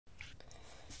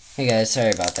Hey guys, sorry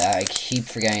about that. I keep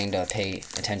forgetting to pay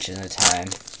attention to the time.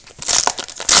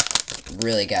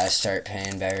 Really gotta start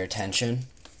paying better attention.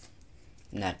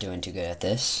 Not doing too good at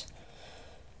this.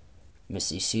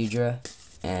 Misty Cedra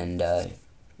and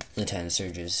Lieutenant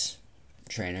Surge's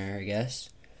trainer, I guess.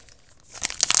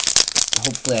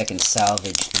 Hopefully I can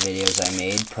salvage the videos I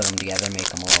made, put them together, make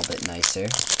them a little bit nicer.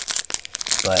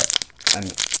 But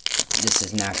this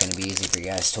is not going to be easy for you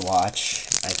guys to watch.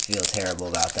 I feel terrible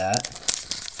about that.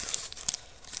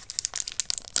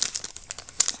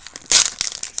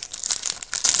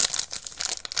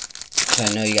 So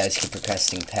I know you guys keep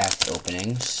requesting pack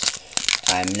openings.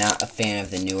 I'm not a fan of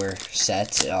the newer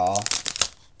sets at all.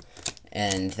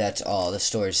 And that's all the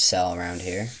stores sell around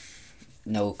here.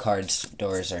 No card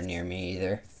stores are near me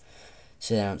either.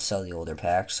 So they don't sell the older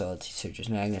packs. So it's Surge's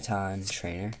Magneton,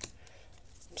 Trainer.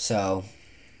 So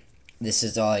this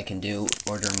is all I can do,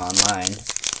 order them online.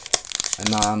 My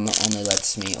mom only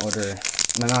lets me order.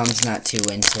 My mom's not too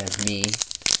into me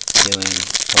doing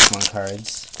Pokemon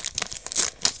cards.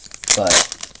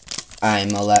 But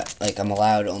I'm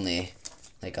allowed only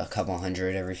like a couple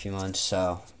hundred every few months,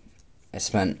 so I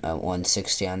spent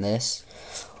 $160 on this,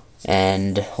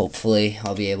 and hopefully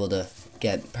I'll be able to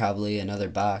get probably another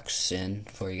box in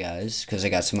for you guys, because I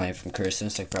got some money from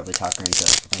Christmas. I could probably talk her into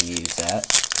letting me use that.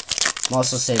 I'm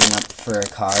also saving up for a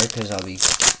card, because I'll be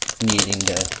needing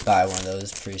to buy one of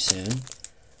those pretty soon.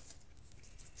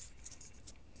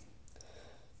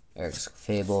 Eric's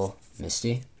Fable,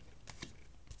 Misty.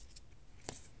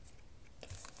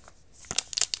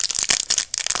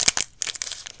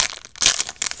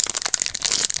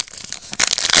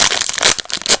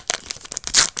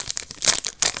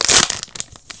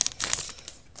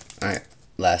 Alright,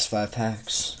 last 5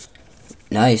 packs.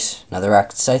 Nice, another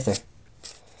Rocket Scyther.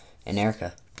 And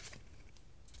Erica.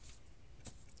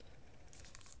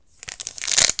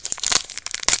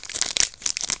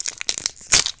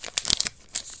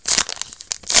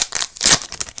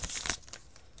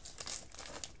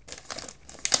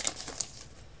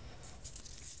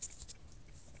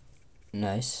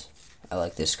 Nice. I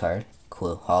like this card.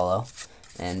 Cool Hollow.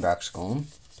 And Brock's Golem.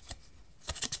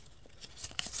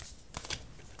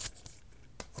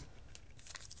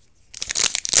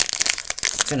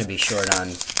 Gonna be short on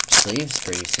sleeves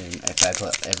pretty soon if I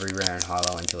put every rare and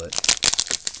hollow into it.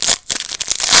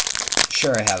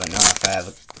 Sure, I have enough. I have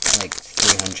like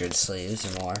 300 sleeves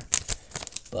or more,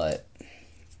 but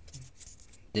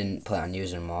didn't plan on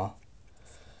using them all.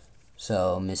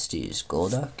 So Misty's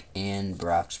Golduck and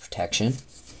Brock's Protection.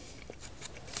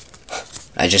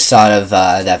 I just thought of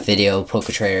that video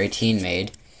PokeTrader 18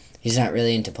 made. He's not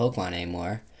really into Pokemon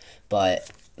anymore,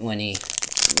 but when he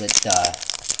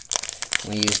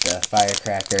used the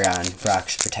firecracker on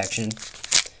Brock's Protection,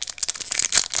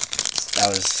 that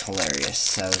was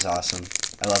hilarious. That was awesome.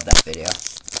 I love that video.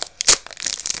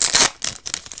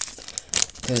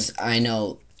 Because I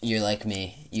know you're like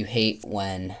me. You hate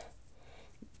when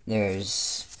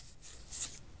there's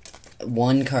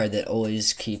one card that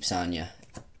always keeps on you.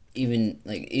 Even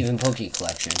Poke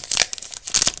Collection.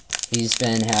 He's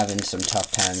been having some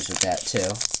tough times with that too.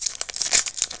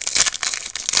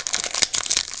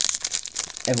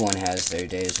 Everyone has their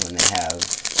days when they have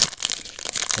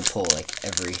to pull like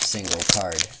every single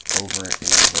card over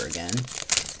and over again.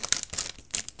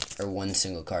 Or one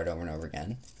single card over and over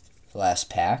again. The last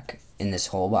pack in this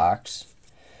whole box.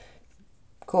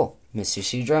 Cool. Misty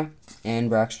Cedra and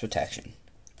Brock's Protection.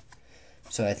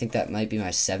 So I think that might be my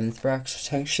 7th Brock's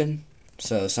Protection.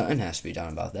 So something has to be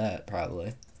done about that,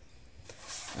 probably.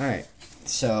 Alright.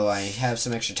 So I have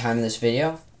some extra time in this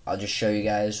video. I'll just show you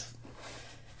guys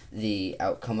the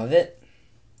outcome of it.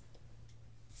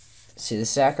 See the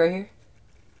stack right here?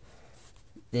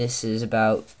 This is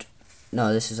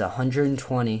this is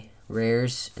 120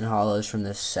 rares and hollows from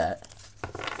this set.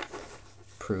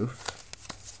 Proof.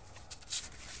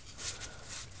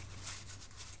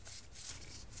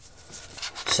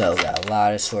 So got a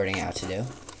lot of sorting out to do.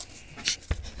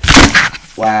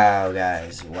 Wow,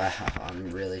 guys. Wow. I'm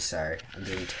really sorry. I'm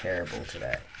doing terrible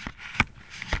today.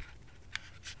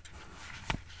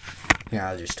 Here,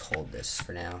 I'll just hold this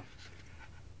for now.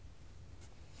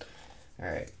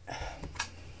 Alright.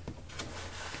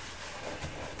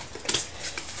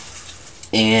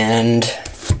 And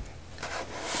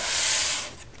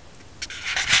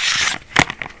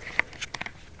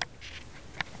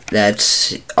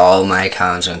that's all my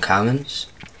commons and uncommons.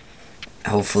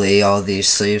 Hopefully all these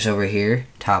sleeves over here,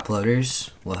 top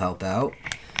loaders, will help out.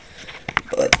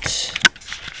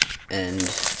 And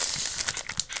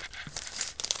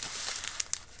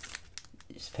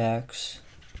these packs.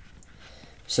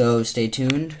 So stay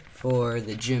tuned for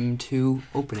the Gym 2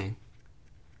 opening.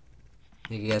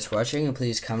 Thank you guys for watching, and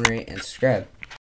please comment, rate, and subscribe.